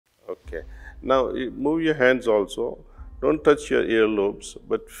Okay. Now you move your hands also. Don't touch your earlobes,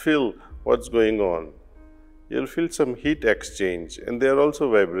 but feel what's going on. You'll feel some heat exchange, and there are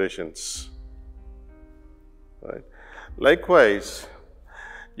also vibrations. Right? Likewise,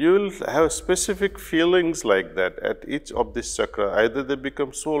 you will have specific feelings like that at each of this chakra. Either they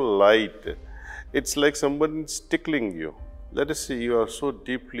become so light, it's like somebody is tickling you. Let us say you are so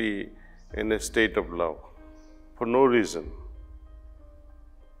deeply in a state of love for no reason.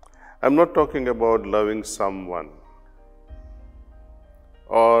 I'm not talking about loving someone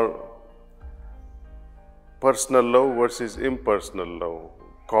or personal love versus impersonal love,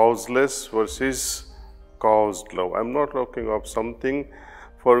 causeless versus caused love. I'm not talking of something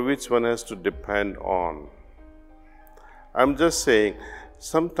for which one has to depend on. I'm just saying,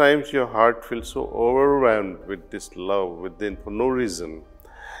 sometimes your heart feels so overwhelmed with this love within for no reason.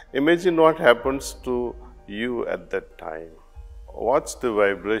 Imagine what happens to you at that time. Watch the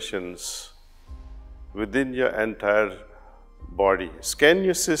vibrations within your entire body. Scan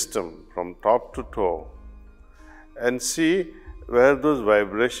your system from top to toe and see where those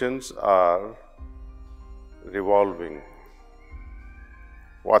vibrations are revolving.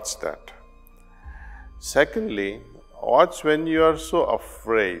 Watch that. Secondly, watch when you are so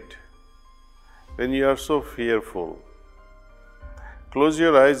afraid, when you are so fearful. Close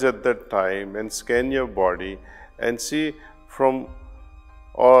your eyes at that time and scan your body and see from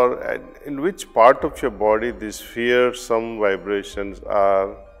or in which part of your body these fearsome vibrations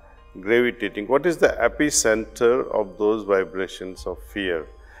are gravitating. What is the epicenter of those vibrations of fear?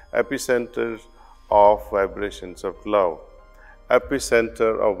 Epicenter of vibrations of love.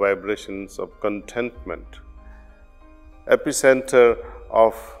 Epicenter of vibrations of contentment. Epicenter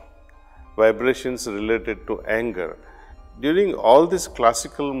of vibrations related to anger. During all these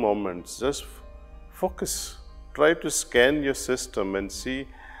classical moments, just focus. Try to scan your system and see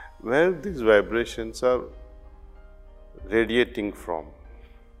where these vibrations are radiating from.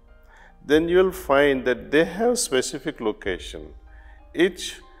 Then you will find that they have specific location.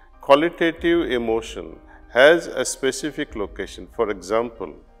 Each qualitative emotion has a specific location. For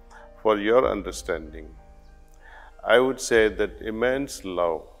example, for your understanding, I would say that immense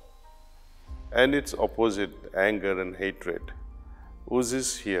love and its opposite, anger and hatred,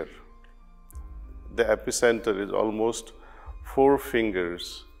 oozes here. The epicenter is almost 4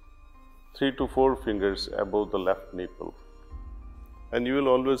 fingers, 3 to 4 fingers above the left nipple. And you will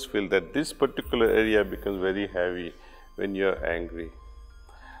always feel that this particular area becomes very heavy when you are angry.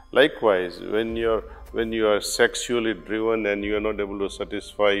 Likewise, when you are sexually driven and you are not able to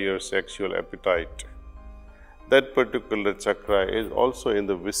satisfy your sexual appetite, that particular chakra is also in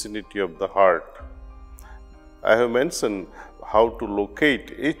the vicinity of the heart. I have mentioned how to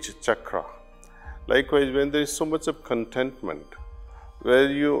locate each chakra. Likewise, when there is so much of contentment, where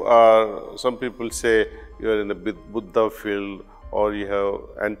you are, some people say you are in a Buddha field, or you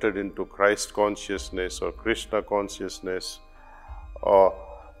have entered into Christ consciousness or Krishna consciousness, or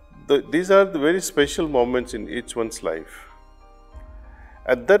these are the very special moments in each one's life.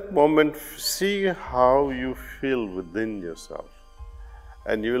 At that moment, see how you feel within yourself,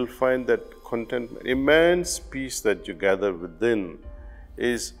 and you will find that contentment, immense peace that you gather within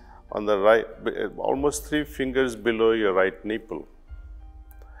is on the right, almost 3 fingers below your right nipple.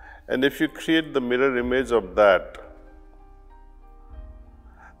 And if you create the mirror image of that,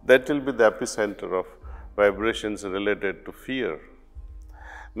 that will be the epicenter of vibrations related to fear.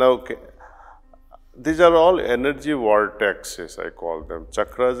 Now, these are all energy vortexes, I call them.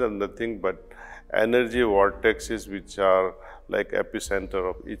 Chakras are nothing but energy vortexes which are like epicenter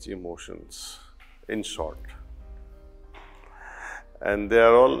of each emotions, in short. And they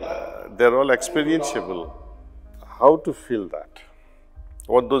are all experientiable. How to feel that?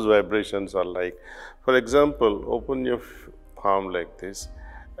 What those vibrations are like. For example, open your palm like this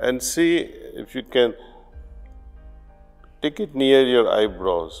and see if you can take it near your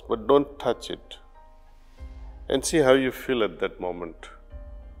eyebrows, but don't touch it, and see how you feel at that moment.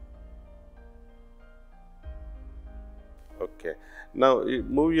 Okay. Now you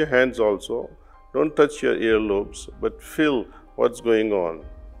move your hands also. Don't touch your earlobes, but feel what's going on.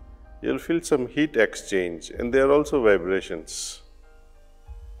 You'll feel some heat exchange, and there are also vibrations.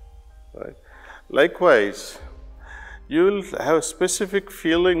 Right? Likewise, you will have specific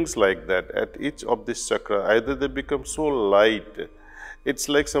feelings like that at each of this chakra. Either they become so light, it's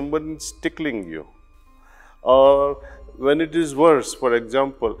like somebody is tickling you. Or when it is worse, for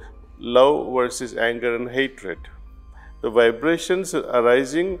example, love versus anger and hatred. The vibrations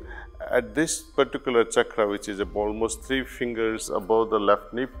arising at this particular chakra, which is almost 3 fingers above the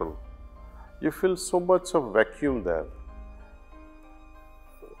left nipple, you feel so much of vacuum there.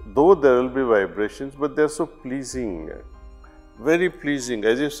 though there will be vibrations, but they are so pleasing, very pleasing,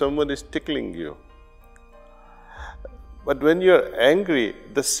 as if someone is tickling you. But when you are angry,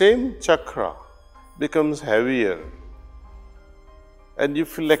 the same chakra becomes heavier and you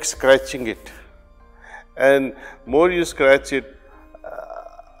feel like scratching it. And more you scratch it,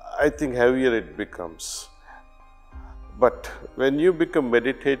 I think heavier it becomes. But when you become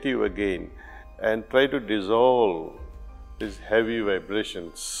meditative again and try to dissolve these heavy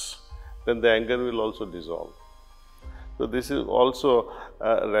vibrations, then the anger will also dissolve. So this is also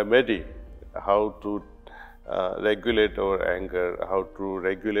a remedy, how to regulate our anger, how to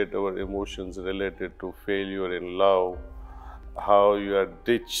regulate our emotions related to failure in love, how you are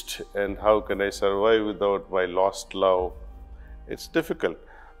ditched and how can I survive without my lost love. It's difficult,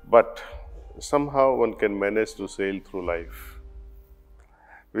 but somehow one can manage to sail through life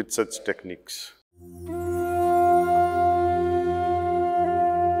with such techniques.